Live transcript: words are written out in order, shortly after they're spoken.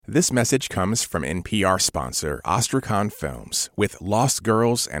This message comes from NPR sponsor Ostrakhan Films with Lost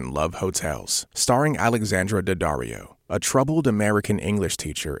Girls and Love Hotels, starring Alexandra Daddario. A troubled American English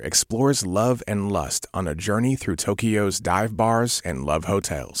teacher explores love and lust on a journey through Tokyo's dive bars and love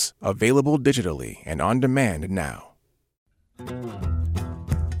hotels. Available digitally and on demand now.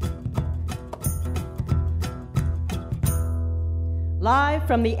 Live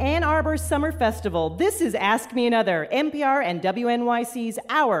from the Ann Arbor Summer Festival, this is Ask Me Another, NPR and WNYC's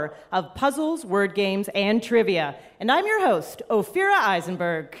hour of puzzles, word games, and trivia. And I'm your host, Ophira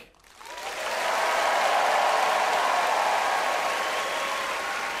Eisenberg.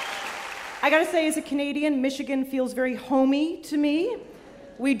 I gotta say, as a Canadian, Michigan feels very homey to me.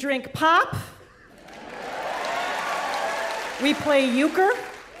 We drink pop. We play euchre.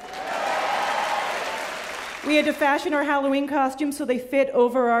 We had to fashion our Halloween costumes so they fit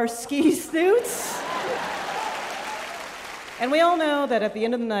over our ski suits. And we all know that at the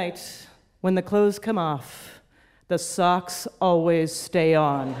end of the night, when the clothes come off, the socks always stay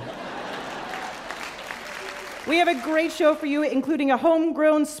on. We have a great show for you, including a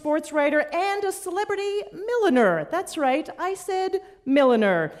homegrown sports writer and a celebrity milliner. That's right, I said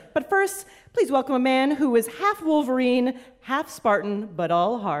milliner. But first, please welcome a man who is half Wolverine, half Spartan, but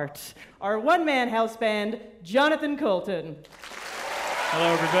all heart. Our one-man house band, Jonathan Colton.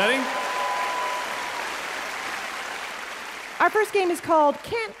 Hello, everybody. Our first game is called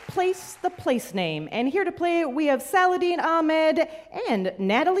Can't Place the Place Name. And here to play it, we have Saladin Ahmed and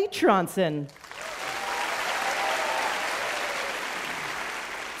Natalie Tronson.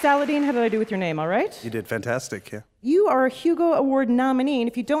 Saladin, how did I do with your name, all right? You did fantastic, yeah. You are a Hugo Award nominee, and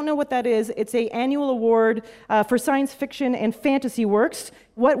if you don't know what that is, it's an annual award for science fiction and fantasy works.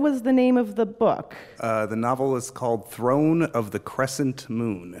 What was the name of the book? The novel is called Throne of the Crescent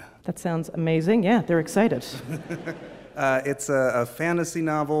Moon. That sounds amazing. Yeah, they're excited. It's a fantasy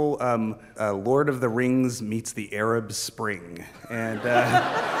novel, Lord of the Rings meets the Arab Spring. And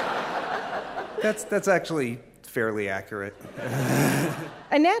that's actually fairly accurate.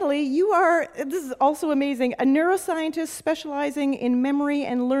 And Natalie, you are, this is also amazing, a neuroscientist specializing in memory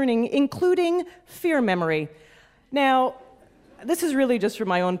and learning, including fear memory. Now, this is really just for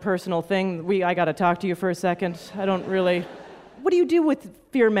my own personal thing. I got to talk to you for a second. I don't really... What do you do with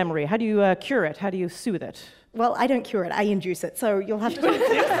fear memory? How do you cure it? How do you soothe it? Well, I don't cure it. I induce it. So you'll have to do it.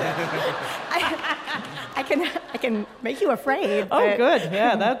 I can make you afraid. Oh, good.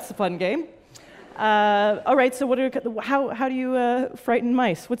 Yeah, that's a fun game. All right, so how do you frighten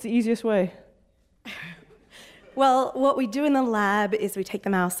mice? What's the easiest way? Well, what we do in the lab is we take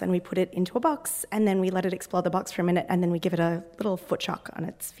the mouse and we put it into a box, and then we let it explore the box for a minute, and then we give it a little foot shock on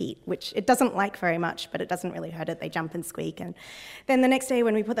its feet, which it doesn't like very much, but it doesn't really hurt it. They jump and squeak. And then the next day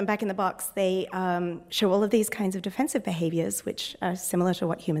when we put them back in the box, they show all of these kinds of defensive behaviors, which are similar to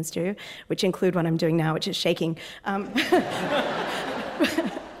what humans do, which include what I'm doing now, which is shaking.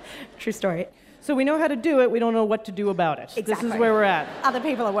 True story. So we know how to do it, we don't know what to do about it. Exactly. This is where we're at. Other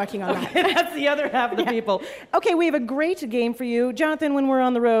people are working on that. That's the other half of the people. Okay, we have a great game for you. Jonathan, when we're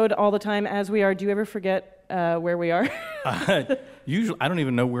on the road all the time, as we are, do you ever forget where we are? Usually, I don't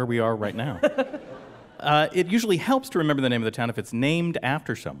even know where we are right now. It usually helps to remember the name of the town if it's named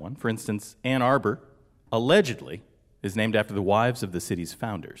after someone. For instance, Ann Arbor, allegedly, is named after the wives of the city's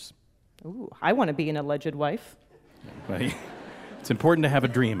founders. Ooh, I want to be an alleged wife. Well, it's important to have a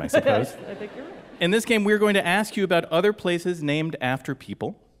dream, I suppose. I think you're right. In this game, we're going to ask you about other places named after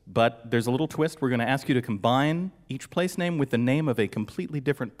people, but there's a little twist. We're going to ask you to combine each place name with the name of a completely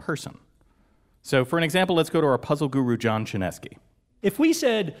different person. So, for an example, let's go to our puzzle guru, John Chinesky. If we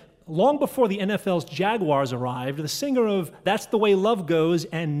said, long before the NFL's Jaguars arrived, the singer of That's the Way Love Goes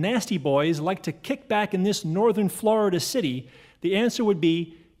and Nasty Boys like to kick back in this northern Florida city, the answer would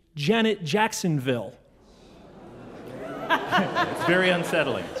be Janet Jacksonville. It's very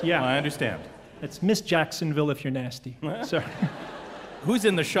unsettling. Yeah. I understand. It's Miss Jacksonville if you're nasty. Sorry. Who's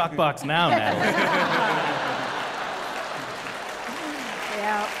in the shock box now, Natalie?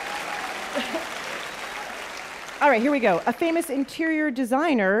 Yeah. All right, here we go. A famous interior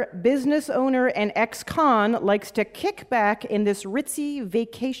designer, business owner, and ex-con likes to kick back in this ritzy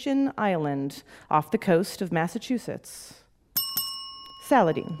vacation island off the coast of Massachusetts.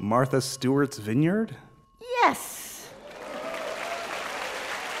 Saladin. Martha Stewart's Vineyard? Yes!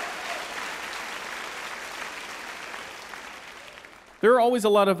 There are always a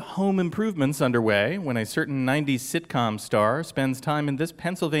lot of home improvements underway when a certain 90s sitcom star spends time in this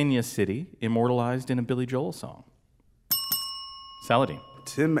Pennsylvania city, immortalized in a Billy Joel song. Saladin.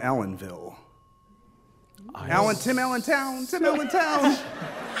 Tim Allenville. Tim Allentown, Tim Allentown.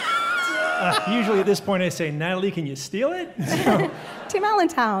 Usually at this point I say, Natalie, can you steal it? Tim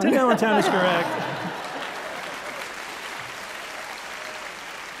Allentown. Tim Allentown is correct.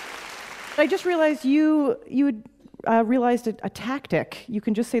 I just realized you realized a tactic. You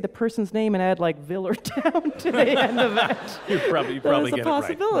can just say the person's name and add like Viller down to the end of it. You probably get it right. That's a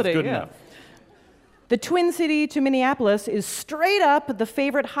possibility. That's good yeah. enough. The Twin City to Minneapolis is straight up the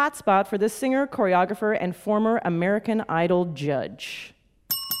favorite hotspot for this singer, choreographer, and former American Idol judge.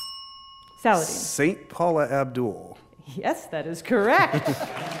 Saladin. St. Paula Abdul. Yes, that is correct.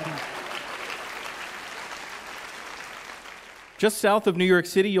 Just south of New York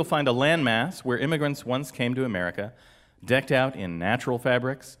City, you'll find a landmass where immigrants once came to America, decked out in natural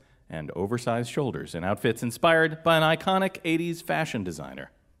fabrics and oversized shoulders in outfits inspired by an iconic 80s fashion designer.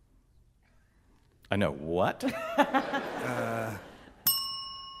 I know, what?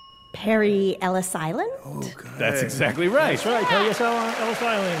 Perry Ellis Island. Oh, good. That's exactly right. That's right, Perry Ellis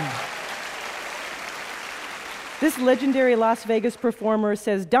Island. This legendary Las Vegas performer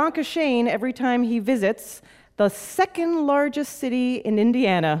says Danke Shane every time he visits the second largest city in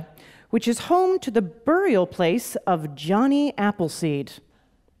Indiana, which is home to the burial place of Johnny Appleseed.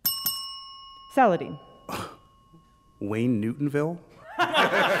 Saladin. Wayne Newtonville.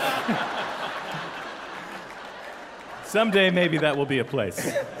 Someday, maybe that will be a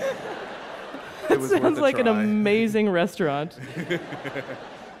place. That sounds like an amazing restaurant.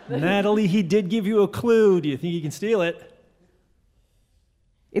 Natalie, he did give you a clue. Do you think you can steal it?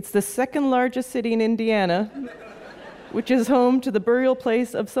 It's the second largest city in Indiana, which is home to the burial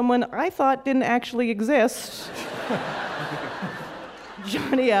place of someone I thought didn't actually exist.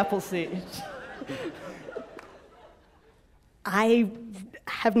 Johnny Appleseed. I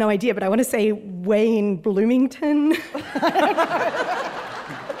have no idea, but I want to say Wayne Bloomington.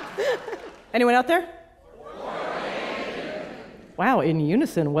 Anyone out there? Wow, in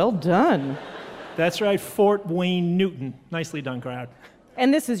unison, well done. That's right, Fort Wayne Newton. Nicely done, crowd.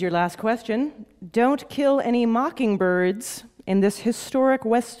 And this is your last question. Don't kill any mockingbirds in this historic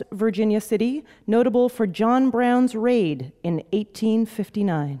West Virginia city, notable for John Brown's raid in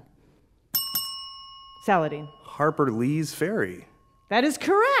 1859. Saladin. Harper Lee's Ferry. That is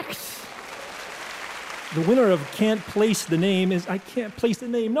correct. The winner of Can't Place the Name is I Can't Place the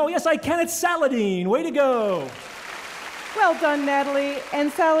Name. No, yes, I can. It's Saladin. Way to go. Well done, Natalie.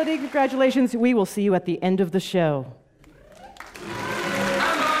 And Saladin, congratulations. We will see you at the end of the show.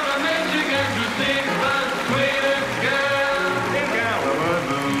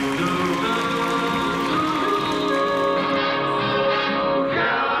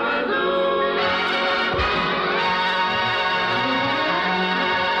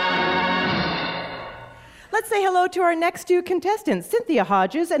 Let's say hello to our next two contestants, Cynthia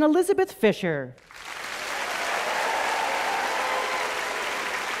Hodges and Elizabeth Fisher.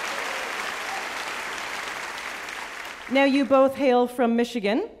 Now, you both hail from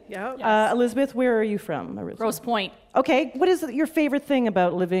Michigan. Yeah. Yes. Elizabeth, where are you from? Grosse Pointe. Okay, what is your favorite thing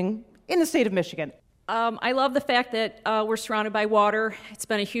about living in the state of Michigan? I love the fact that we're surrounded by water. It's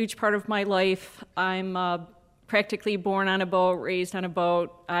been a huge part of my life. I'm practically born on a boat, raised on a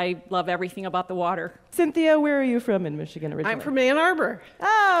boat. I love everything about the water. Cynthia, where are you from in Michigan originally? I'm from Ann Arbor.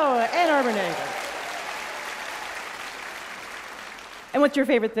 Oh, Ann Arbor native. And what's your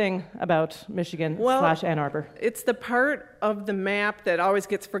favorite thing about Michigan / Ann Arbor? It's the part of the map that always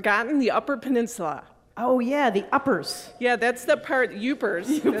gets forgotten, the Upper Peninsula. Oh, yeah, the uppers. Yeah, that's the part, Yoopers.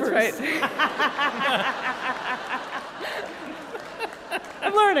 That's right.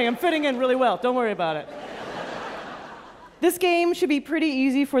 I'm learning. I'm fitting in really well. Don't worry about it. This game should be pretty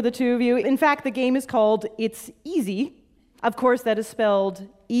easy for the two of you. In fact, the game is called It's Easy. Of course, that is spelled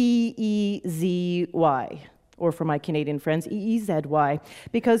E-E-Z-Y. Or for my Canadian friends, E-E-Z-Y,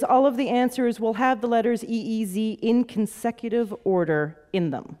 because all of the answers will have the letters E-E-Z in consecutive order in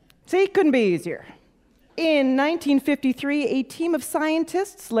them. See, couldn't be easier. In 1953, a team of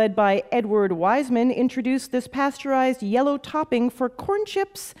scientists led by Edward Wiseman introduced this pasteurized yellow topping for corn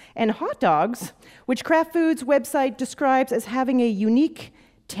chips and hot dogs, which Kraft Foods' website describes as having a unique,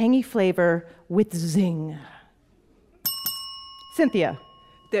 tangy flavor with zing. Cynthia.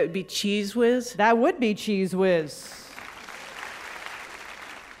 That would be Cheese Whiz. That would be Cheese Whiz.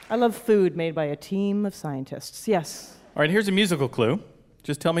 I love food made by a team of scientists. Yes. All right, here's a musical clue.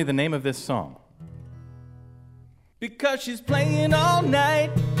 Just tell me the name of this song. Because she's playing all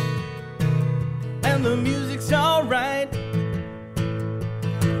night, and the music's all right.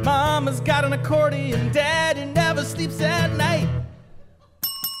 Mama's got an accordion, Daddy never sleeps at night.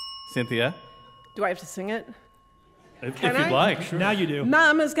 Cynthia? Do I have to sing it? If Can you'd I? like, sure. Now you do.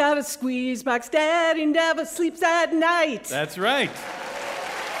 Mama's got a squeeze box, Daddy never sleeps at night. That's right.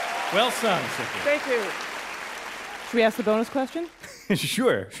 Well sung, Cynthia. Thank you. Should we ask the bonus question?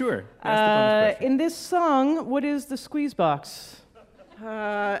 Sure. Ask the bonus question. In this song, what is the squeeze box?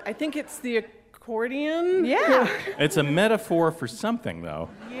 I think it's the accordion. Yeah. It's a metaphor for something, though.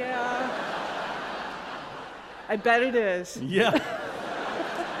 Yeah. I bet it is. Yeah.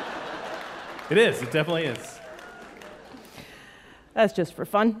 It is. It definitely is. That's just for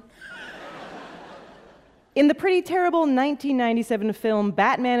fun. In the pretty terrible 1997 film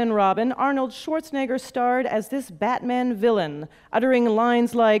Batman and Robin, Arnold Schwarzenegger starred as this Batman villain, uttering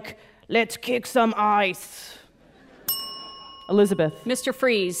lines like, "Let's kick some ice." Elizabeth. Mr.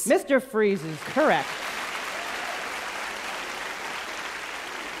 Freeze. Mr. Freeze is correct.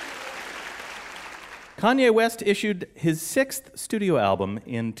 Kanye West issued his 6th studio album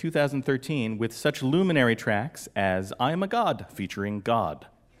in 2013 with such luminary tracks as I Am a God featuring God.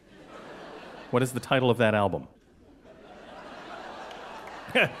 What is the title of that album?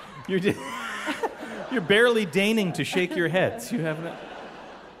 You're barely deigning to shake your heads. You have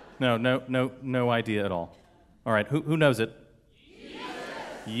no idea at all. All right, who knows it?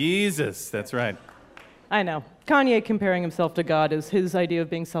 Jesus, that's right. I know. Kanye comparing himself to God is his idea of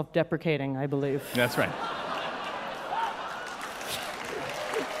being self-deprecating, I believe. That's right.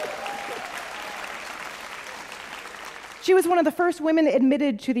 She was one of the first women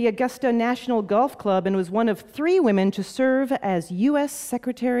admitted to the Augusta National Golf Club and was one of 3 women to serve as U.S.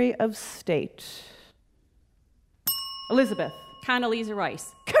 Secretary of State. Elizabeth. Condoleezza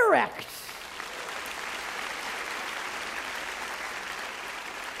Rice. Correct.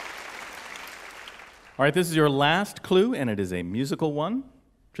 All right, this is your last clue, and it is a musical one.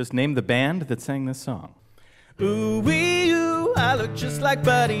 Just name the band that sang this song. Ooh-wee, ooh, I look just like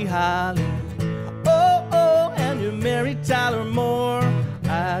Buddy Holly. Oh, and you're Mary Tyler Moore.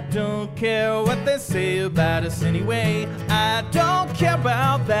 I don't care what they say about us anyway. I don't care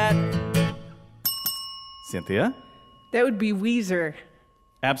about that. Cynthia? That would be Weezer.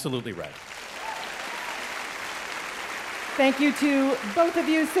 Absolutely right. Thank you to both of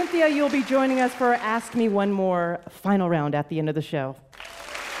you. Cynthia, you'll be joining us for Ask Me One More final round at the end of the show.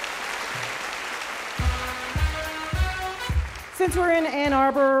 Since we're in Ann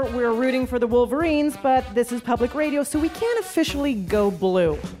Arbor, we're rooting for the Wolverines, but this is public radio, so we can't officially go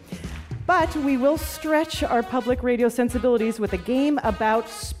blue. But we will stretch our public radio sensibilities with a game about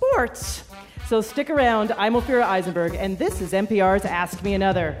sports. So stick around. I'm Ophira Eisenberg, and this is NPR's Ask Me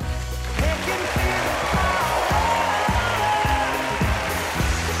Another.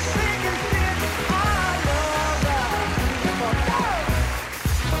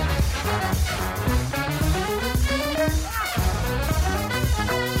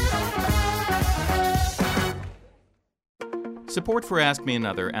 Support for Ask Me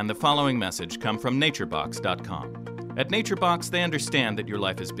Another and the following message come from NatureBox.com. At NatureBox, they understand that your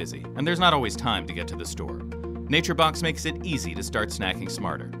life is busy, and there's not always time to get to the store. NatureBox makes it easy to start snacking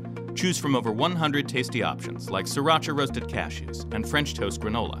smarter. Choose from over 100 tasty options like sriracha roasted cashews and French toast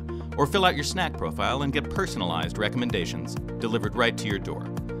granola, or fill out your snack profile and get personalized recommendations delivered right to your door.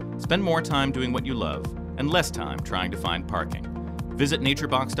 Spend more time doing what you love and less time trying to find parking. Visit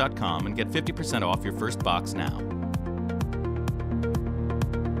naturebox.com and get 50% off your first box now.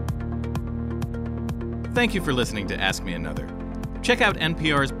 Thank you for listening to Ask Me Another. Check out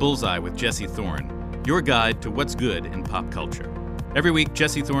NPR's Bullseye with Jesse Thorne, your guide to what's good in pop culture. Every week,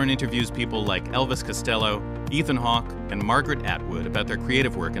 Jesse Thorne interviews people like Elvis Costello, Ethan Hawke, and Margaret Atwood about their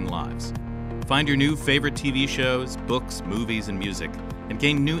creative work and lives. Find your new favorite TV shows, books, movies, and music, and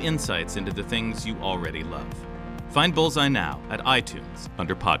gain new insights into the things you already love. Find Bullseye now at iTunes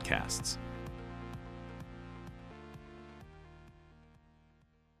under Podcasts.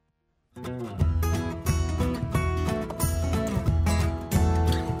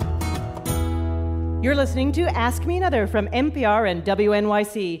 You're listening to Ask Me Another from NPR and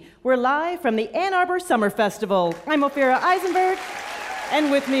WNYC. We're live from the Ann Arbor Summer Festival. I'm Ophira Eisenberg, and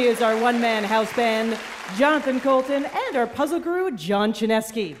with me is our one-man house band, Jonathan Colton, and our puzzle guru, John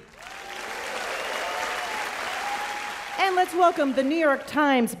Chinesky. And let's welcome the New York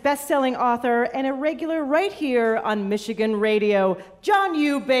Times best-selling author and a regular right here on Michigan radio, John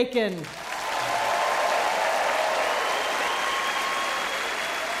U. Bacon.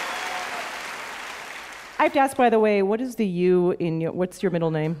 I have to ask, by the way, what is the U in your, what's your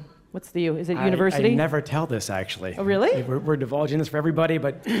middle name? What's the U? Is it university? I never tell this, actually. Oh, really? We're divulging this for everybody,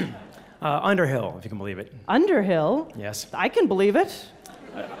 but Underhill, if you can believe it. Underhill? Yes. I can believe it.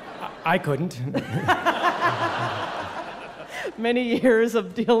 I couldn't. Many years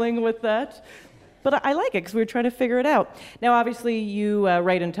of dealing with that. But I like it because we were trying to figure it out. Now, obviously, you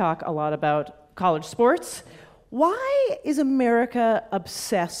write and talk a lot about college sports. Why is America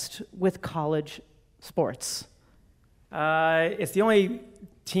obsessed with college sports? It's the only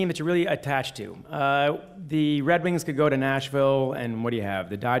team that you're really attached to. The Red Wings could go to Nashville, and what do you have?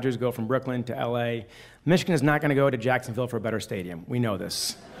 The Dodgers go from Brooklyn to LA. Michigan is not going to go to Jacksonville for a better stadium. We know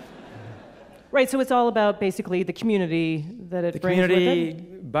this. Right, so it's all about basically the community that it brings with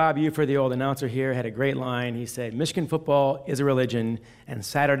it? Bob Ufer, the old announcer here, had a great line. He said, Michigan football is a religion, and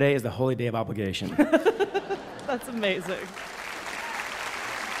Saturday is the holy day of obligation. That's amazing.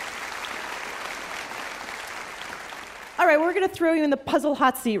 All right, we're going to throw you in the puzzle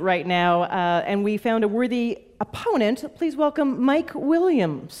hot seat right now, and we found a worthy opponent. Please welcome Mike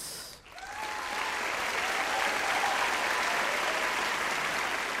Williams.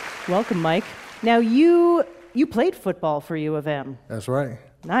 Welcome, Mike. Now, you played football for U of M. That's right.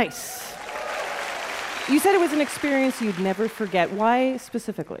 Nice. You said it was an experience you'd never forget. Why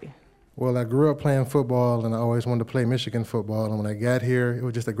specifically? Well, I grew up playing football, and I always wanted to play Michigan football. And when I got here, it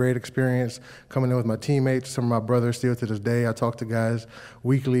was just a great experience coming in with my teammates, some of my brothers still to this day. I talk to guys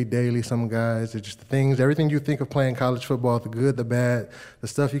weekly, daily, some guys. It's just the things, everything you think of playing college football, the good, the bad, the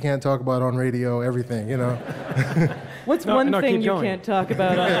stuff you can't talk about on radio, everything, you know. What's one thing you can't talk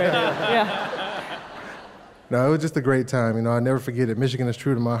about on radio? Yeah. No, it was just a great time. You know, I never forget it. Michigan is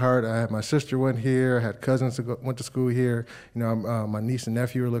true to my heart. I had my sister went here. I had cousins that went to school here. You know, my niece and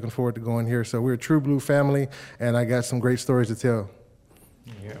nephew are looking forward to going here. So we're a true blue family, and I got some great stories to tell.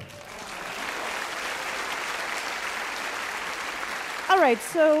 Yeah. All right,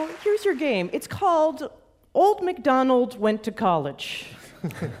 so here's your game. It's called Old MacDonald Went to College.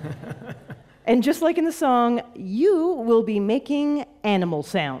 And just like in the song, you will be making animal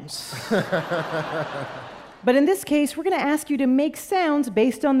sounds. But in this case, we're going to ask you to make sounds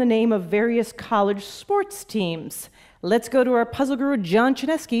based on the name of various college sports teams. Let's go to our puzzle guru, John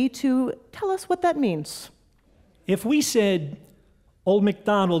Chinesky, to tell us what that means. If we said Old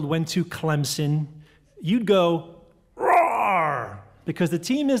MacDonald went to Clemson, you'd go, roar, because the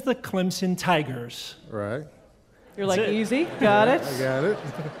team is the Clemson Tigers. Right. You're like, easy, got it? I got it.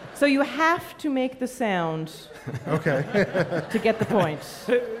 So you have to make the sound Okay. to get the point.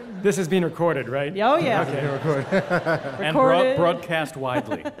 This is being recorded, right? Oh, yeah. Okay. And broadcast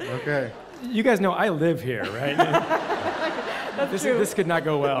widely. Okay. You guys know I live here, right? That's true. This could not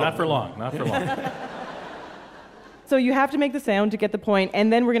go well. Not for long, not for long. So you have to make the sound to get the point,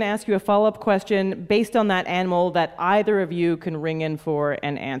 and then we're going to ask you a follow-up question based on that animal that either of you can ring in for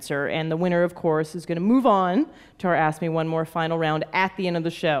and answer. And the winner, of course, is going to move on to our Ask Me One More final round at the end of the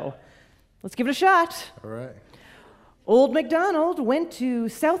show. Let's give it a shot. All right. Old MacDonald went to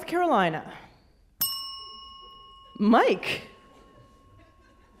South Carolina. Mike.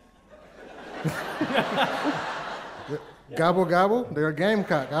 Gobble, gobble. They're a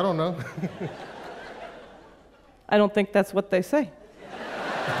gamecock. I don't know. I don't think that's what they say.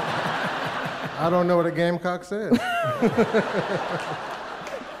 I don't know what a gamecock says.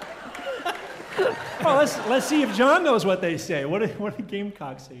 Well, let's see if John knows what they say. What do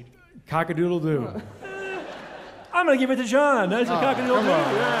Gamecocks say? Cock-a-doodle-doo. I'm going to give it to John. That's a cock-a-doodle-doo.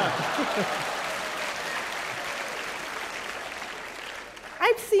 Yeah.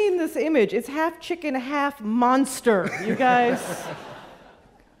 I've seen this image. It's half chicken, half monster, you guys.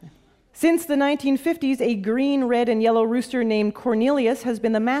 Since the 1950s, a green, red, and yellow rooster named Cornelius has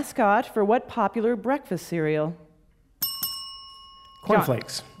been the mascot for what popular breakfast cereal?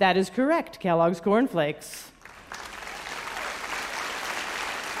 Cornflakes. John. That is correct. Kellogg's Corn Flakes.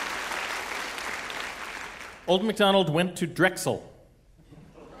 Old MacDonald went to Drexel.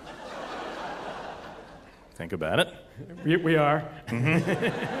 Think about it. We are.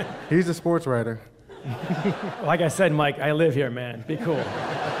 He's a sports writer. Like I said, Mike, I live here, man. Be cool.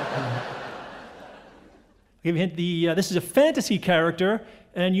 Give you a hint, this is a fantasy character,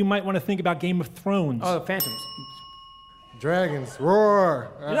 and you might want to think about Game of Thrones. Oh, Phantoms. Dragons,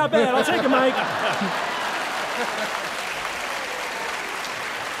 roar. You're not bad. I'll take it, Mike.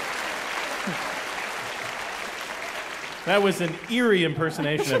 That was an eerie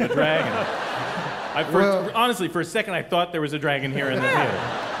impersonation of a dragon. Honestly, for a second, I thought there was a dragon here in the theater.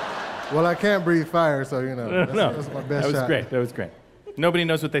 Well, I can't breathe fire, so, you know, that's my best shot. That was great. Nobody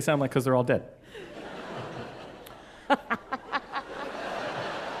knows what they sound like because they're all dead.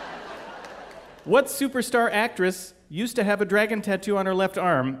 What superstar actress used to have a dragon tattoo on her left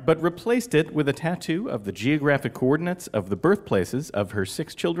arm, but replaced it with a tattoo of the geographic coordinates of the birthplaces of her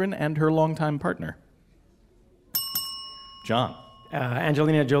 6 children and her longtime partner? John.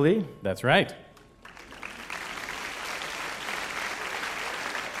 Angelina Jolie. That's right.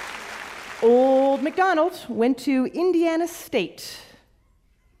 Old MacDonald went to Indiana State.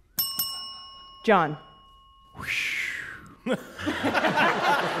 John. Yeah,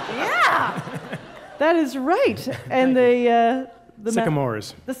 that is right. And the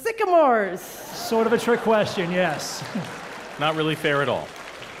Sycamores. The sycamores. Sort of a trick question, yes. Not really fair at all.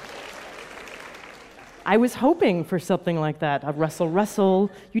 I was hoping for something like that. A rustle,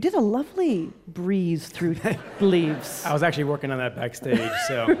 rustle. You did a lovely breeze through the leaves. I was actually working on that backstage,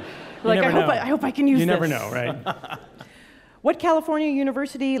 so Like, you never know. I hope I can use You this. never know, right? What California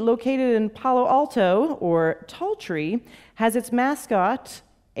university located in Palo Alto, or Tall Tree, has its mascot,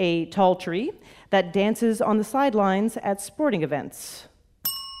 a tall tree, that dances on the sidelines at sporting events?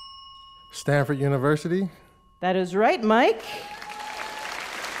 Stanford University. That is right, Mike.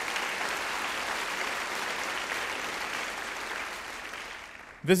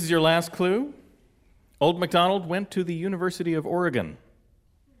 This is your last clue. Old MacDonald went to the University of Oregon.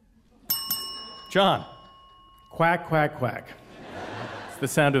 John. Quack, quack, quack. It's the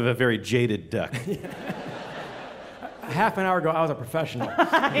sound of a very jaded duck. Half an hour ago, I was a professional.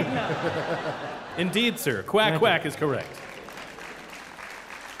 I know. Indeed, sir. Quack, quack is correct.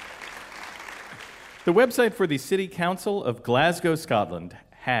 The website for the City Council of Glasgow, Scotland,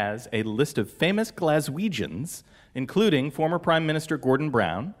 has a list of famous Glaswegians, including former Prime Minister Gordon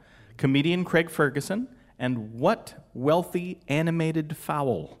Brown, comedian Craig Ferguson, and what wealthy animated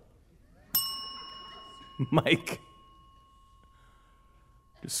fowl? Mike.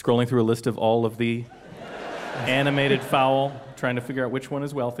 Just scrolling through a list of all of the animated fowl, trying to figure out which one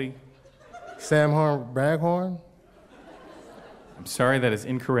is wealthy. Samhorn Braghorn. I'm sorry, that is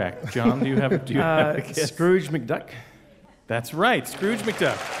incorrect. John, do you have a guess? Scrooge McDuck. That's right, Scrooge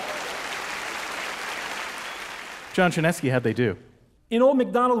McDuck. John Chinesky, how'd they do? In Old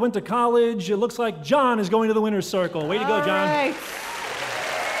MacDonald went to college. It looks like John is going to the winner's circle. Way to go, John. All right.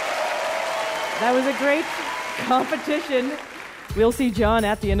 That was a great competition. We'll see John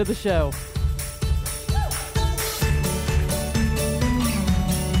at the end of the show.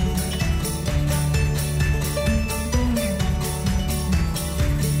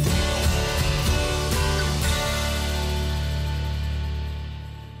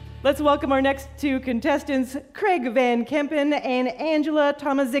 Let's welcome our next two contestants, Craig Van Kempen and Angela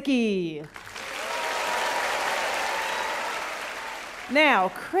Tomaszicki. Now,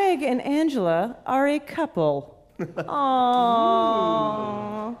 Craig and Angela are a couple. Aww.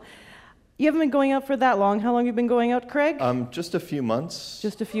 You haven't been going out for that long. How long have you been going out, Craig? Just a few months.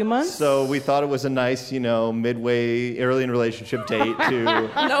 Just a few months? So we thought it was a nice, midway, early in relationship date to...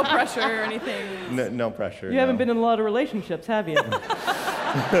 No pressure or anything. No pressure. You haven't been in a lot of relationships, have you?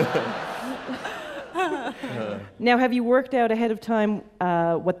 Now, have you worked out ahead of time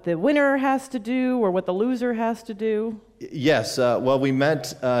what the winner has to do or what the loser has to do? Yes. Well, we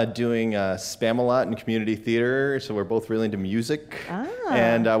met doing Spam-A-Lot in community theater, so we're both really into music.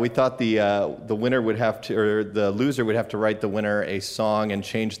 And we thought the winner would have to, or the loser would have to write the winner a song and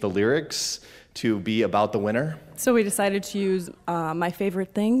change the lyrics to be about the winner. So we decided to use My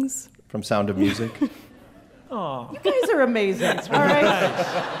Favorite Things. From Sound of Music. You guys are amazing. All right.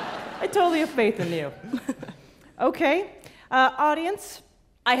 I totally have faith in you. Okay. Audience,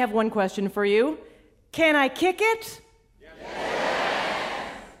 I have one question for you. Can I kick it?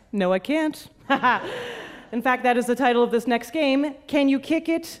 Yes. No, I can't. In fact, that is the title of this next game. Can you kick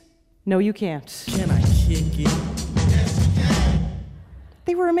it? No, you can't. Can I kick it?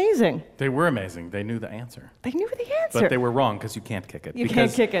 They were amazing. They were amazing. They knew the answer. They knew the answer. But they were wrong because you can't kick it. You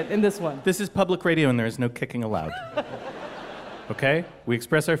can't kick it in this one. This is public radio and there is no kicking allowed. Okay? We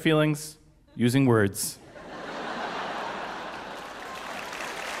express our feelings using words.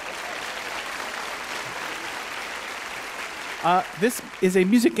 This is a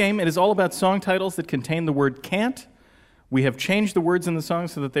music game. It is all about song titles that contain the word can't. We have changed the words in the song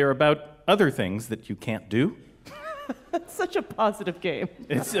so that they are about other things that you can't do. It's such a positive game.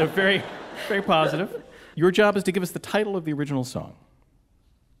 It's a very, very positive. Your job is to give us the title of the original song.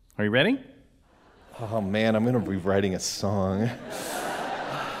 Are you ready? Oh, man, I'm going to be writing a song.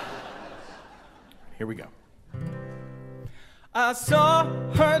 Here we go. I saw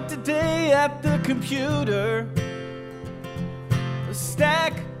her today at the computer, a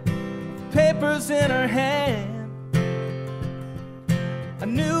stack of papers in her hand. I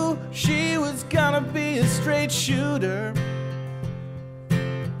knew she was gonna be a straight shooter.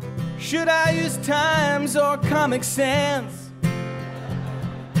 Should I use Times or Comic Sans?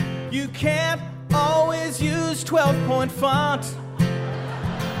 You can't always use 12-point font.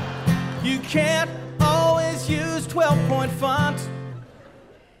 You can't always use 12-point font.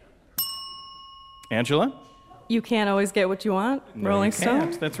 Angela? You can't always get what you want. No, Rolling you Stone.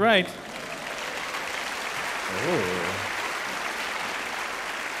 can't. That's right.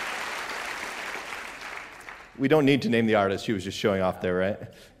 We don't need to name the artist. She was just showing off there, right?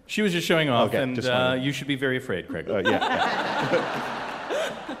 She was just showing off, Okay, and just wondering. you should be very afraid, Craig. Yeah.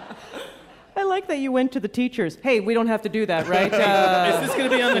 I like that you went to the teachers. Hey, we don't have to do that, right? Is this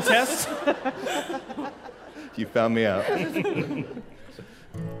going to be on the test? You found me out.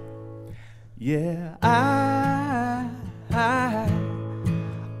 Yeah,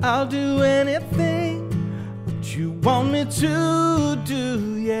 I'll do anything that you want me to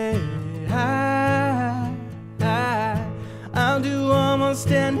do. Yeah, I'll do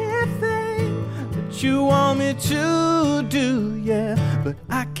almost anything that you want me to do. Yeah, but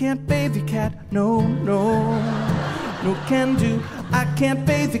I can't bathe your cat. No, can do. I can't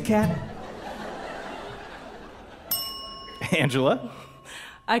bathe the cat. Angela?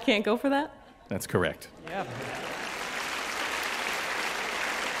 I can't go for that? That's correct. Yeah.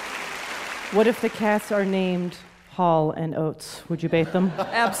 What if the cats are named Hall and Oates? Would you bathe them?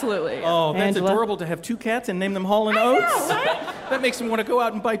 Absolutely. Oh, that's Angela? adorable to have two cats and name them Hall and Oates. That makes me want to go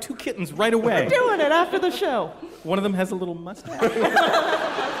out and buy two kittens right away. We're doing it after the show. One of them has a little mustache.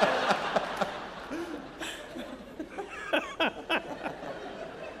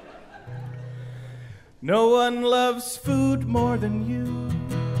 No one loves food more than you.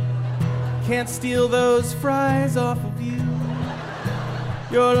 Can't steal those fries off of you.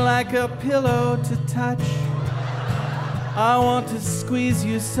 You're like a pillow to touch. I want to squeeze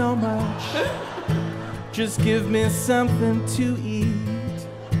you so much. Just give me something to eat.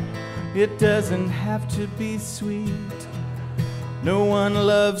 It doesn't have to be sweet. No one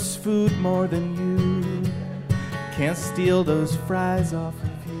loves food more than you. Can't steal those fries off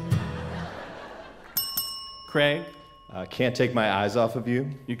of you. Craig? Can't take my eyes off of you.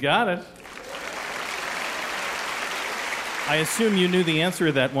 You got it. I assume you knew the answer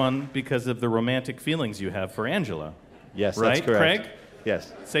to that one because of the romantic feelings you have for Angela. Yes, right, that's correct. Craig?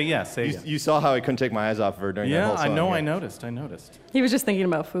 Yes. Say yes, say yes. You saw how I couldn't take my eyes off of her during that whole song. I know, yeah. I noticed. He was just thinking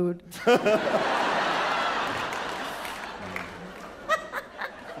about food. I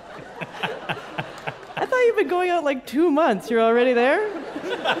thought you've been going out like 2 months. You're already there?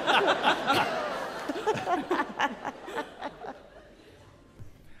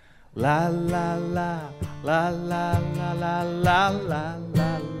 La la la la la la la la la la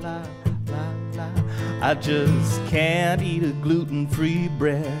la la. I just can't eat a gluten-free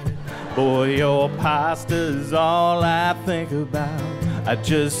bread. Boy, your pasta's all I think about. I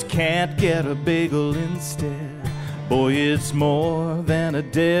just can't get a bagel instead. Boy, it's more than a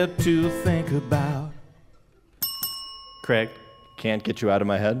dare to think about. Craig? Can't get you out of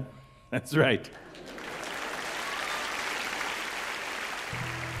my head? That's right.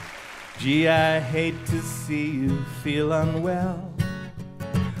 Gee, I hate to see you feel unwell.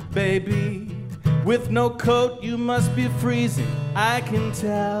 Baby, with no coat you must be freezing, I can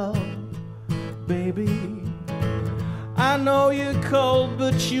tell. Baby, I know you're cold,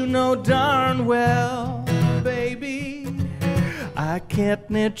 but you know darn well. Baby, I can't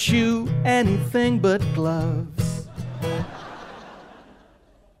knit you anything but gloves.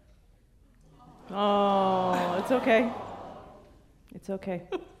 Oh, it's okay. It's okay.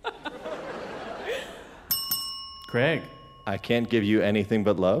 Craig? I can't give you anything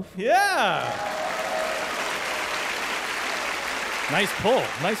but love? Yeah! Nice pull.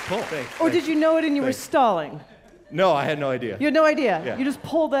 Thanks. Or did you know it and you were stalling? No, I had no idea. You had no idea? Yeah. You just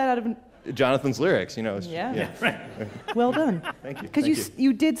pulled that out of... Jonathan's lyrics, you know. Yeah. Right. Well done. Thank you. Because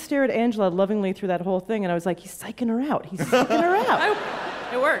you did stare at Angela lovingly through that whole thing, and I was like, he's psyching her out. He's psyching her out.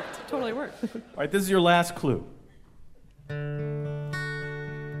 It worked. Totally worked. All right, this is your last clue.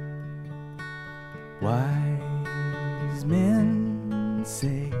 Wise men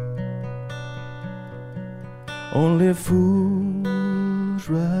say only fools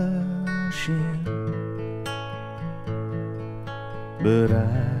rush in, but I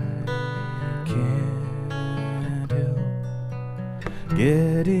can't help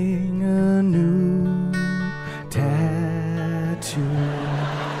getting a new tattoo.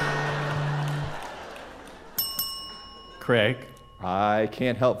 Craig? I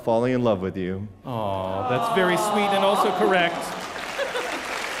can't help falling in love with you. Oh, that's very sweet and also correct.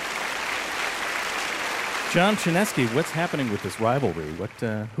 John Chinesky, what's happening with this rivalry?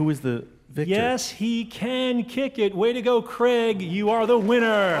 Who is the victor? Yes, he can kick it. Way to go, Craig. You are the winner.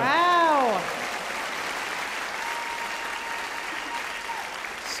 Wow.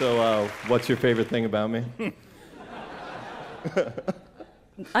 So, what's your favorite thing about me?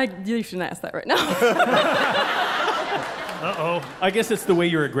 You shouldn't ask that right now. Uh-oh. I guess it's the way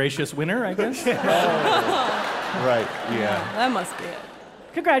you're a gracious winner, I guess. Right, yeah. That must be it.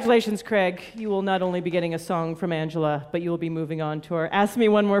 Congratulations, Craig. You will not only be getting a song from Angela, but you will be moving on to our Ask Me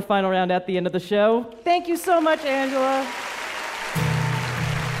One More final round at the end of the show. Thank you so much, Angela.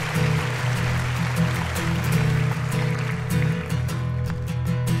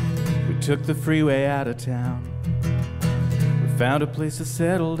 We took the freeway out of town. We found a place to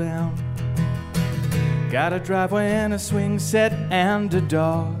settle down. Got a driveway and a swing set and a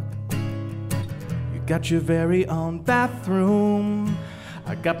dog. You got your very own bathroom.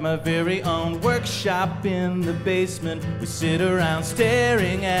 I got my very own workshop in the basement. We sit around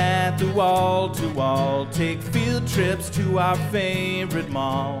staring at the wall to wall. Take field trips to our favorite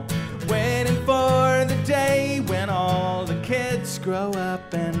mall. Waiting for the day when all the kids grow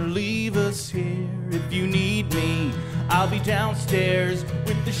up and leave us here. If you need me, I'll be downstairs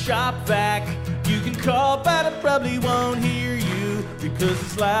with the shop vac. You can call, but I probably won't hear you because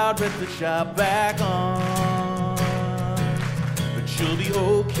it's loud with the shop vac on. But you'll be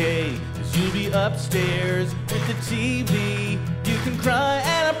okay, cause you'll be upstairs with the TV. You can cry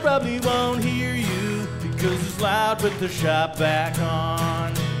and I probably won't hear you because it's loud with the shop vac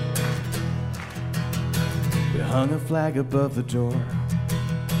on. We hung a flag above the door,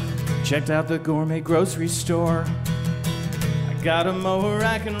 checked out the gourmet grocery store. I got a mower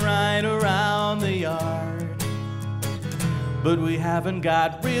I can ride around the yard. But we haven't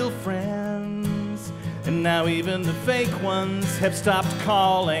got real friends, and now even the fake ones have stopped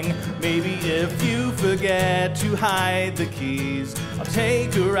calling. Maybe if you forget to hide the keys, I'll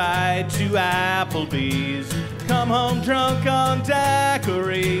take a ride to Applebee's. Come home drunk on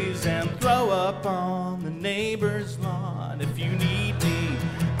daiquiris and throw up on the neighbor's lawn. If you need me,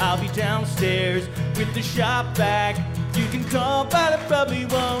 I'll be downstairs with the shop vac. You can call, but I probably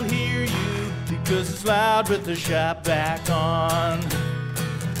won't hear you because it's loud with the shop vac on.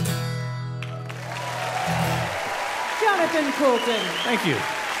 Jonathan Coulton. Thank you.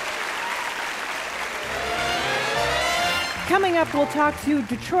 Coming up, we'll talk to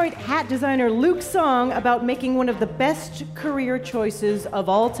Detroit hat designer Luke Song about making one of the best career choices of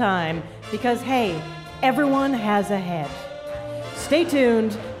all time. Because, hey, everyone has a head. Stay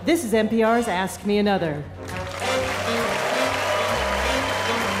tuned. This is NPR's Ask Me Another.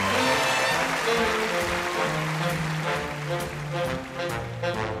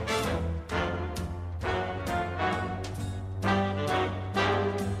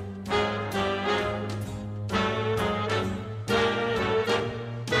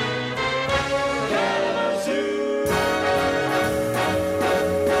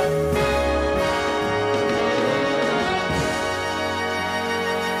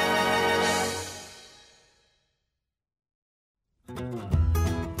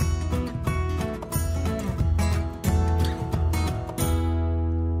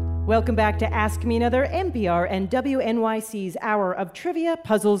 Welcome back to Ask Me Another, NPR and WNYC's hour of trivia,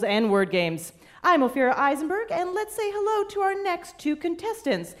 puzzles, and word games. I'm Ophira Eisenberg, and let's say hello to our next two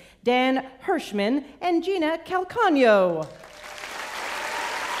contestants, Dan Hirschman and Gina Calcagno.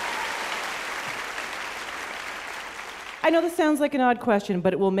 I know this sounds like an odd question,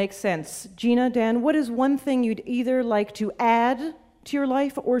 but it will make sense. Gina, Dan, what is one thing you'd either like to add to your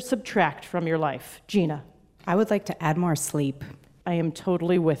life or subtract from your life? Gina. I would like to add more sleep. I am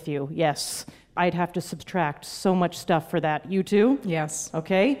totally with you, yes. I'd have to subtract so much stuff for that. You too? Yes.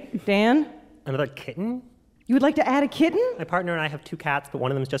 Okay. Dan? Another kitten? You would like to add a kitten? My partner and I have two cats, but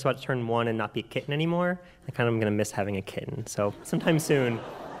one of them is just about to turn 1 and not be a kitten anymore. I kind of am going to miss having a kitten. So sometime soon,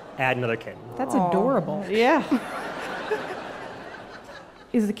 add another kitten. That's adorable. Yeah.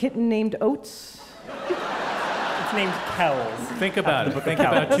 Is the kitten named Oates? It's named Kells. Think about it. Think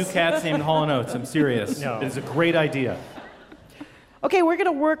about two cats named Hall & Oates. I'm serious. No. It is a great idea. Okay, we're going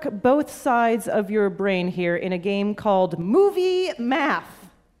to work both sides of your brain here in a game called Movie Math.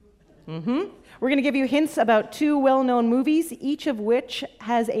 We're going to give you hints about two well-known movies, each of which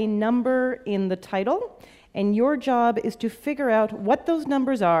has a number in the title, and your job is to figure out what those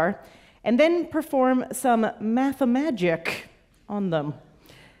numbers are and then perform some mathemagic on them.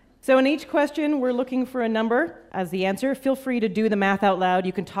 So in each question, we're looking for a number as the answer. Feel free to do the math out loud.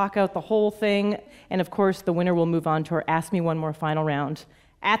 You can talk out the whole thing. And of course, the winner will move on to our Ask Me One More final round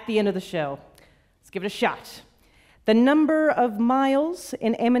at the end of the show. Let's give it a shot. The number of miles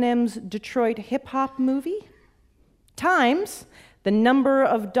in Eminem's Detroit hip-hop movie times the number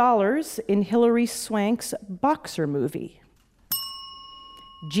of dollars in Hilary Swank's boxer movie.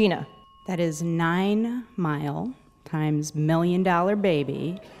 Gina. That is 9 Mile times $1 Million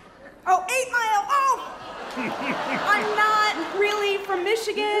Baby. Oh, 8 Mile! Oh! I'm not really from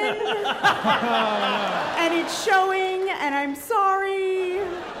Michigan. And it's showing, and I'm sorry.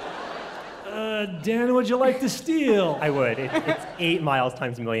 Dan, would you like to steal? I would. It's 8 miles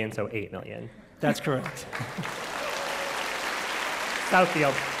times million, so 8 million. That's correct.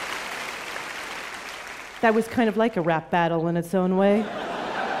 Southfield. That was kind of like a rap battle in its own way.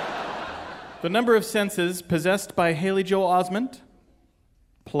 The number of senses possessed by Haley Joel Osment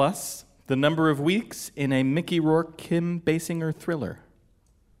plus the number of weeks in a Mickey Rourke Kim Basinger thriller.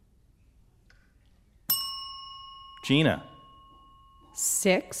 Gina.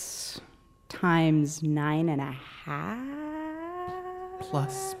 6 times 9.5.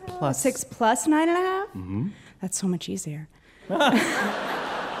 Plus. 6 plus 9.5? Mm-hmm. That's so much easier.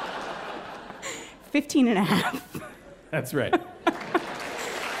 15.5. That's right.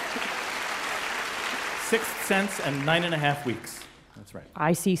 6th sense and 9.5 weeks. That's right.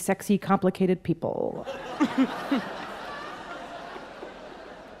 I see sexy, complicated people.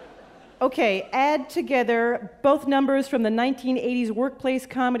 Okay, add together both numbers from the 1980s workplace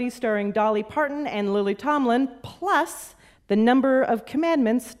comedy starring Dolly Parton and Lily Tomlin, plus the number of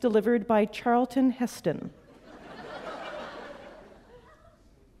commandments delivered by Charlton Heston.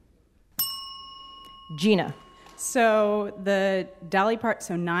 Gina. So the Dolly Part,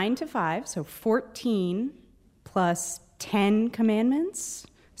 so 9 to 5, so 14 plus 10 commandments,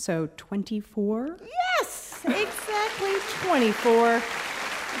 so 24. Yes, exactly 24.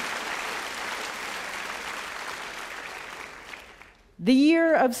 The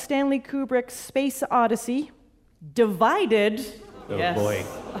year of Stanley Kubrick's Space Odyssey, divided. Oh, yes, boy.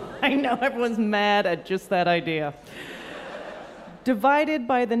 I know everyone's mad at just that idea. Divided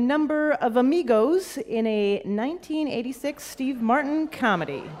by the number of amigos in a 1986 Steve Martin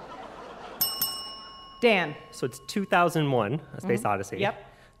comedy. Dan. So it's 2001, A Space Odyssey. Yep.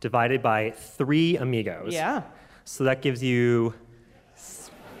 Divided by 3 amigos. Yeah. So that gives you...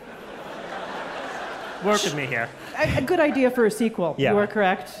 Work with me here. A good idea for a sequel. Yeah. You are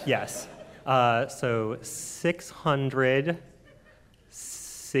correct. Yes. So 600...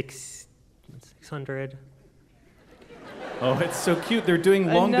 600... Oh, it's so cute. They're doing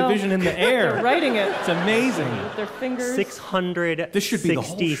long division in the air. They're writing it. It's amazing. With their fingers. 600... This should be the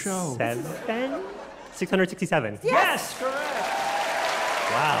whole show. 667. Yes, correct.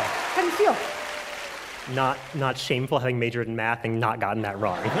 Wow. How do you feel? Not shameful having majored in math and not gotten that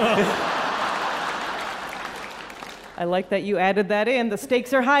wrong. I like that you added that in. The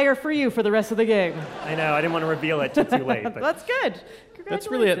stakes are higher for you for the rest of the game. I know. I didn't want to reveal it too late. But That's good.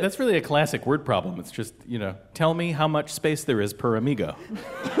 That's really a classic word problem. It's just, tell me how much space there is per amigo.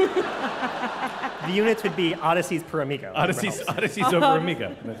 the units would be Odysseys per amigo. Odysseys over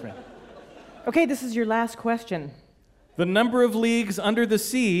amigo. That's right. Okay, this is your last question. The number of leagues under the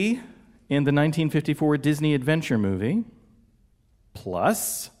sea in the 1954 Disney adventure movie,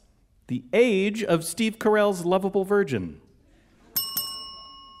 plus the age of Steve Carell's lovable virgin.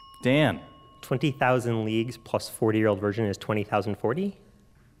 Dan. 20,000 leagues plus 40-year-old virgin is 20,040?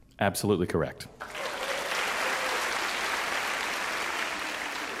 Absolutely correct.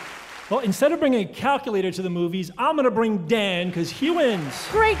 Well, instead of bringing a calculator to the movies, I'm going to bring Dan because he wins.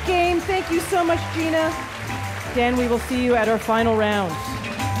 Great game. Thank you so much, Gina. Dan, we will see you at our final round.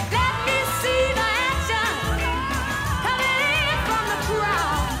 Let me see the action coming in from the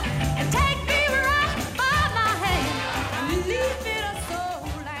crowd and take me right by my hand and lead me to soul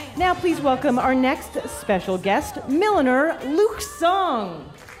land. Now, please welcome our next special guest, milliner Luke Song.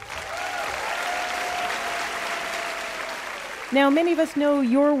 Now, many of us know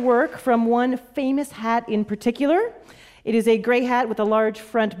your work from one famous hat in particular. It is a gray hat with a large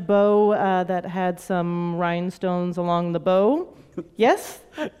front bow that had some rhinestones along the bow. Yes?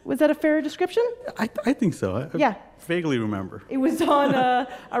 Was that a fair description? I think so. Yeah. Vaguely remember. It was on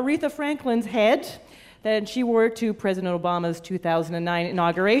Aretha Franklin's head that she wore to President Obama's 2009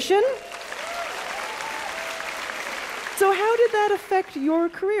 inauguration. So how did that affect your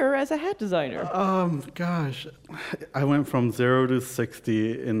career as a hat designer? Gosh, I went from 0 to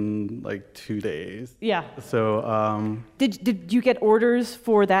 60 in like 2 days. Yeah. So, Did you get orders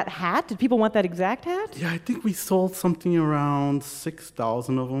for that hat? Did people want that exact hat? yeah, I think we sold something around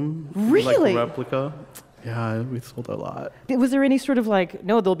 6,000 of them. Really? Like replica. Yeah, we sold a lot. Was there any sort of like,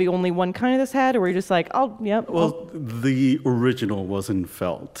 no, there'll be only one kind of this hat, or were you just like, oh, yep. Well, the original was in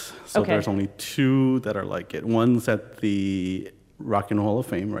felt. So Okay. there's only 2 that are like it. One's at the Rock and Roll Hall of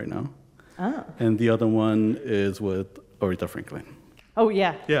Fame right now. Oh. And the other one is with Aretha Franklin. Oh,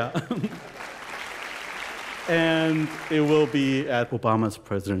 yeah. Yeah. And it will be at Obama's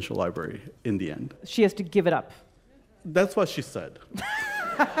presidential library in the end. She has to give it up. That's what she said.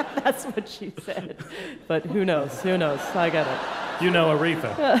 That's what she said. But who knows? Who knows? I got it. You know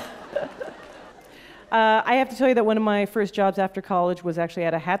Aretha. I have to tell you that one of my first jobs after college was actually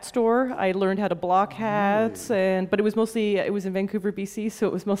at a hat store. I learned how to block hats, but it was in Vancouver, BC, so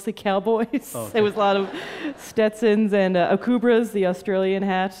it was mostly cowboys. Okay. There was a lot of Stetsons and Akubras, the Australian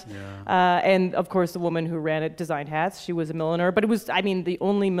hat. And of course, the woman who ran it designed hats. She was a milliner, but it was, the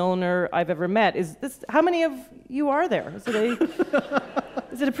only milliner I've ever met. How many of you are there?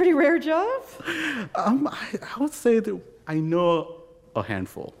 Is it a pretty rare job? I would say that I know a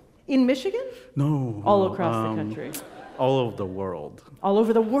handful. In Michigan? No. All across the country. All over the world. All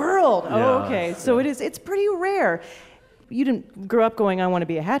over the world. Oh, Yes, okay. So it's pretty rare. You didn't grow up going, I want to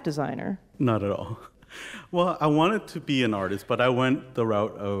be a hat designer. Not at all. Well, I wanted to be an artist, but I went the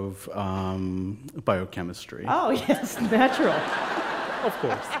route of biochemistry. Oh, yes, natural. Of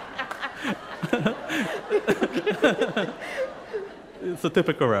course. It's a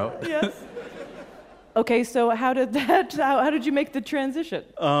typical route. Yes. Okay, so how did you make the transition?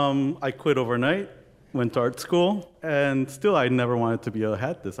 I quit overnight, went to art school, and still I never wanted to be a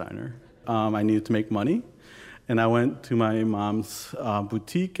hat designer. I needed to make money, and I went to my mom's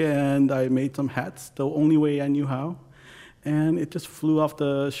boutique and I made some hats the only way I knew how. And it just flew off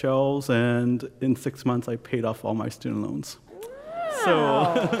the shelves, and in 6 months I paid off all my student loans.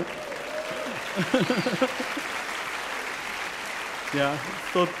 Wow. Yeah,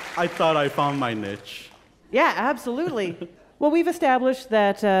 so I thought I found my niche. Yeah, absolutely. Well, we've established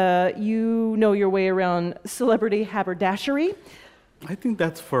that you know your way around celebrity haberdashery. I think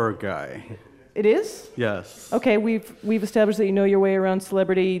that's for a guy. It is? Yes. Okay, we've established that you know your way around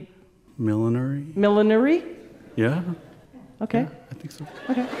celebrity millinery. Yeah. Okay. Yeah, I think so.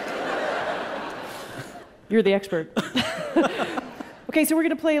 Okay. You're the expert. Okay, so we're going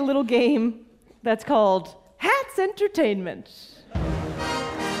to play a little game that's called Hats Entertainment.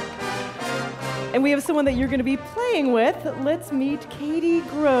 And we have someone that you're going to be playing with. Let's meet Katie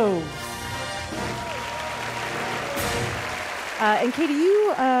Groves. And Katie,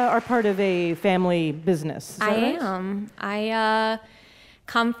 you are part of a family business. Is that right? am. I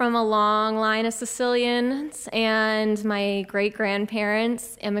come from a long line of Sicilians, and my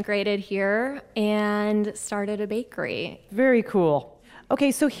great-grandparents immigrated here and started a bakery. Very cool.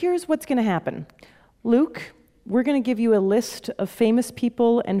 Okay, so here's what's going to happen. Luke, we're going to give you a list of famous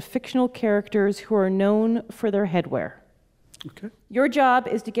people and fictional characters who are known for their headwear. Okay. Your job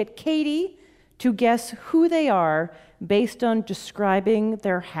is to get Katie to guess who they are based on describing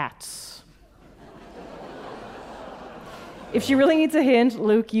their hats. If she really needs a hint,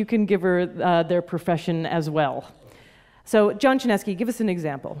 Luke, you can give her their profession as well. So, John Chinesky, give us an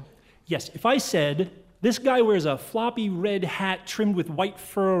example. Yes, if I said, this guy wears a floppy red hat trimmed with white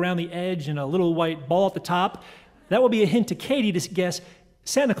fur around the edge and a little white ball at the top, that would be a hint to Katie to guess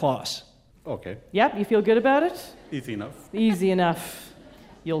Santa Claus. Okay. Yep, you feel good about it? Easy enough. Easy enough.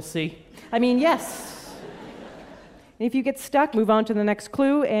 You'll see. Yes. And if you get stuck, move on to the next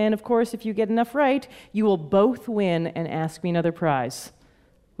clue. And of course, if you get enough right, you will both win and ask me another prize.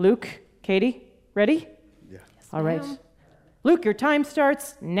 Luke, Katie, ready? Yeah. All right. Luke, your time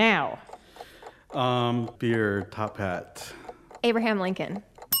starts now. Beard, top hat, Abraham Lincoln.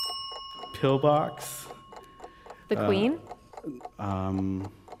 pillbox. The Queen?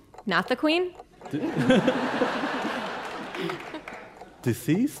 Not the Queen?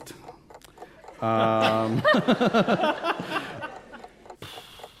 Deceased.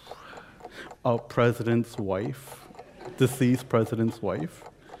 President's wife. Deceased president's wife.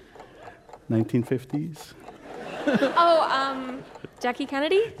 1950s. Jackie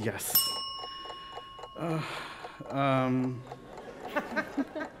Kennedy? Yes.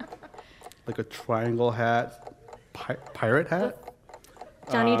 Like a triangle hat, pirate hat.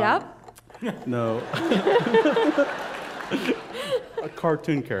 Johnny Depp? No. A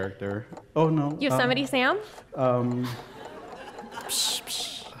cartoon character. Oh no. Yosemite Sam?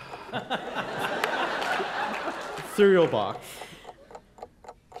 Cereal box.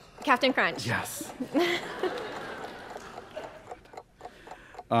 Captain Crunch? Yes.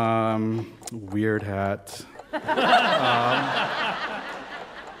 Weird hat.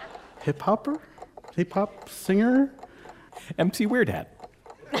 Hip hopper? Hip hop singer? MC Weird Hat.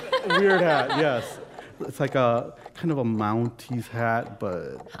 Weird hat, yes. It's like a kind of a Mounties hat,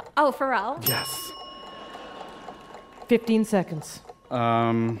 but Oh, Pharrell? yes. 15 seconds.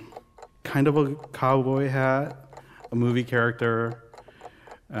 Kind of a cowboy hat, a movie character,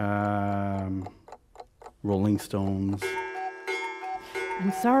 Rolling Stones.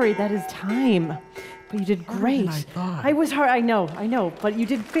 I'm sorry, that is time. But you did great. I thought. I know, but you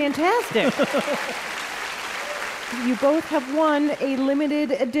did fantastic. You both have won a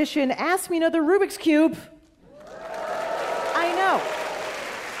limited edition Ask Me Another Rubik's Cube. I know.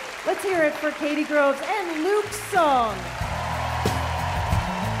 Let's hear it for Katie Groves and Luke's song.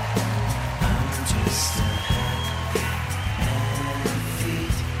 I'm just a hat and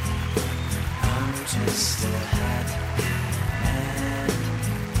feet. I'm just a hat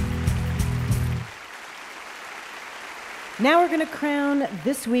and Now we're going to crown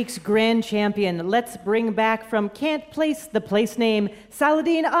this week's grand champion. Let's bring back from Can't Place the place name,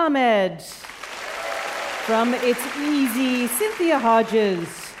 Saladin Ahmed. From It's Easy, Cynthia Hodges.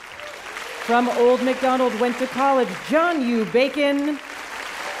 From Old MacDonald Went to College, John U. Bacon.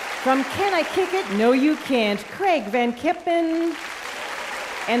 From Can I Kick It? No, You Can't, Craig Van Kippen.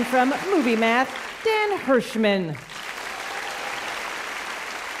 And from Movie Math, Dan Hirschman.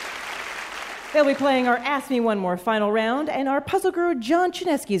 They'll be playing our Ask Me One More final round, and our puzzle guru, John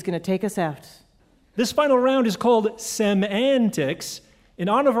Chinesky, is going to take us out. This final round is called Semantics. In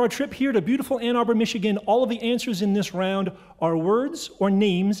honor of our trip here to beautiful Ann Arbor, Michigan, all of the answers in this round are words or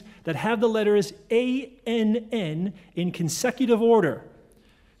names that have the letters A-N-N in consecutive order.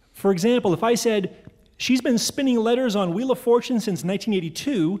 For example, if I said, she's been spinning letters on Wheel of Fortune since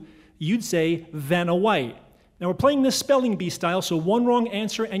 1982, you'd say Vanna White. Now we're playing this spelling bee style, so one wrong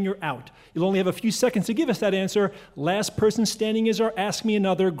answer and you're out. You'll only have a few seconds to give us that answer. Last person standing is our Ask Me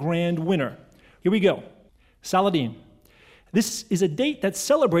Another grand winner. Here we go. Saladin. This is a date that's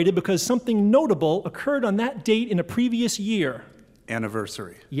celebrated because something notable occurred on that date in a previous year.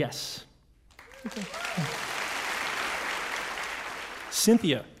 Anniversary. Yes. Okay.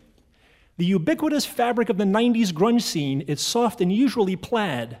 Cynthia. The ubiquitous fabric of the 90s grunge scene is soft and usually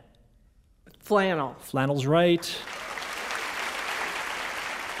plaid. Flannel. Flannel's right.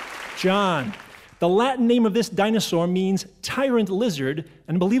 John. The Latin name of this dinosaur means tyrant lizard,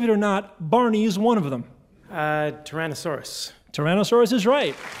 and believe it or not, Barney is one of them. Tyrannosaurus. Tyrannosaurus is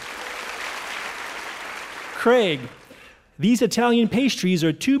right. Craig. These Italian pastries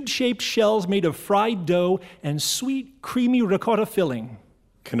are tube-shaped shells made of fried dough and sweet, creamy ricotta filling.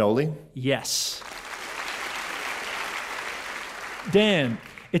 Cannoli? Yes. Dan.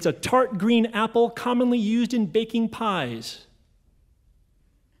 It's a tart green apple commonly used in baking pies.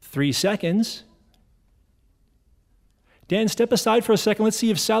 3 seconds. Dan, step aside for a second. Let's see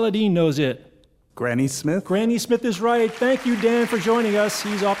if Saladin knows it. Granny Smith? Granny Smith is right. Thank you, Dan, for joining us.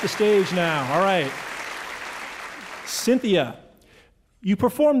 He's off the stage now. All right. Cynthia, you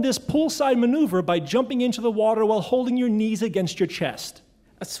performed this poolside maneuver by jumping into the water while holding your knees against your chest.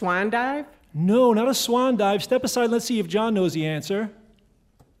 A swan dive? No, not a swan dive. Step aside. Let's see if John knows the answer.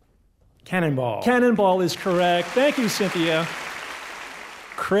 Cannonball. Cannonball is correct. Thank you, Cynthia.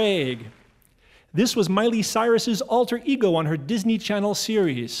 Craig. This was Miley Cyrus's alter ego on her Disney Channel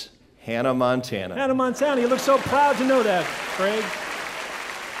series. Hannah Montana. Hannah Montana. You look so proud to know that, Craig.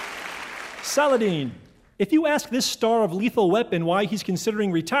 Saladin. If you ask this star of Lethal Weapon why he's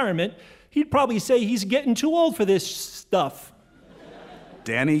considering retirement, he'd probably say he's getting too old for this stuff.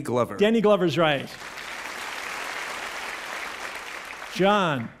 Danny Glover. Danny Glover's right.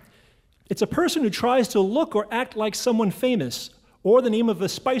 John. It's a person who tries to look or act like someone famous, or the name of the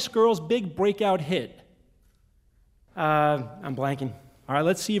Spice Girls' big breakout hit. I'm blanking. All right,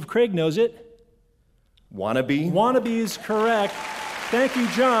 let's see if Craig knows it. Wannabe? Wannabe is correct. Thank you,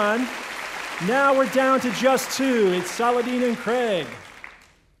 John. Now we're down to just two. It's Saladin and Craig.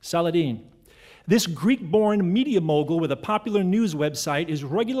 Saladin. This Greek-born media mogul with a popular news website is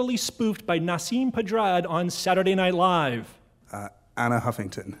regularly spoofed by Nassim Pedrad on Saturday Night Live. Anna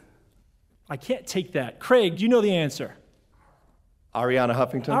Huffington. I can't take that. Craig, do you know the answer? Ariana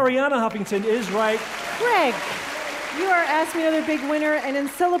Huffington? Ariana Huffington is right. Craig, you are Ask Me Another big winner, and in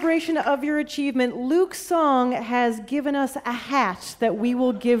celebration of your achievement, Luke Song has given us a hat that we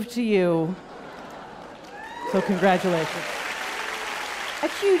will give to you. So congratulations. A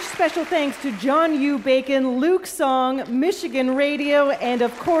huge special thanks to John U. Bacon, Luke Song, Michigan Radio, and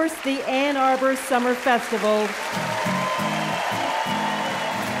of course the Ann Arbor Summer Festival.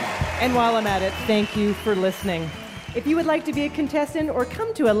 And while I'm at it, thank you for listening. If you would like to be a contestant or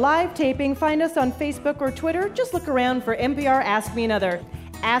come to a live taping, find us on Facebook or Twitter. Just look around for NPR Ask Me Another.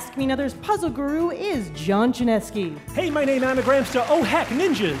 Ask Me Another's puzzle guru is John Chinesky. Hey, my name anagrams to Oh Heck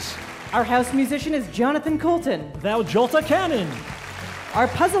Ninjas. Our house musician is Jonathan Colton. Thou Jolta Cannon. Our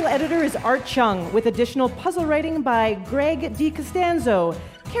puzzle editor is Art Chung, with additional puzzle writing by Greg DiCostanzo,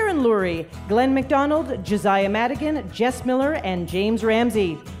 Karen Lurie, Glenn McDonald, Josiah Madigan, Jess Miller, and James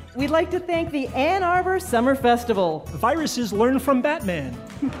Ramsey. We'd like to thank the Ann Arbor Summer Festival. Viruses learn from Batman.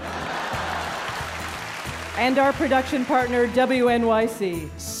 And our production partner, WNYC.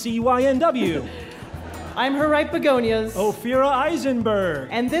 CYNW. I'm her right begonias. Ophira Eisenberg.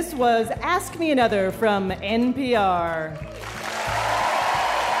 And this was Ask Me Another from NPR.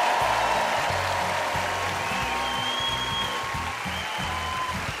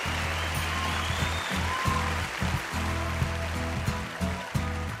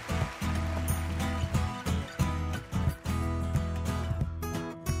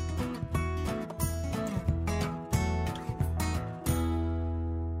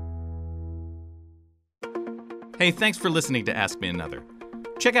 Hey, thanks for listening to Ask Me Another.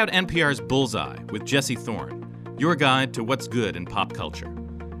 Check out NPR's Bullseye with Jesse Thorne, your guide to what's good in pop culture.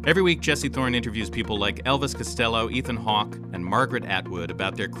 Every week, Jesse Thorne interviews people like Elvis Costello, Ethan Hawke, and Margaret Atwood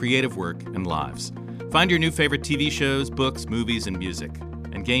about their creative work and lives. Find your new favorite TV shows, books, movies, and music,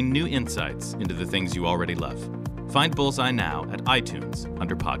 and gain new insights into the things you already love. Find Bullseye now at iTunes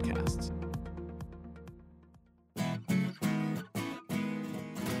under podcasts.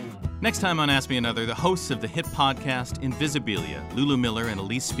 Next time on Ask Me Another, the hosts of the hit podcast Invisibilia, Lulu Miller and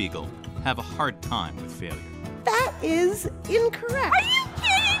Elise Spiegel, have a hard time with failure. That is incorrect. Are you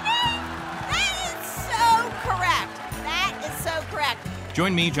kidding me? That is so correct. That is so correct.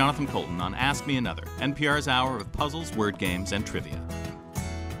 Join me, Jonathan Colton, on Ask Me Another, NPR's hour of puzzles, word games, and trivia.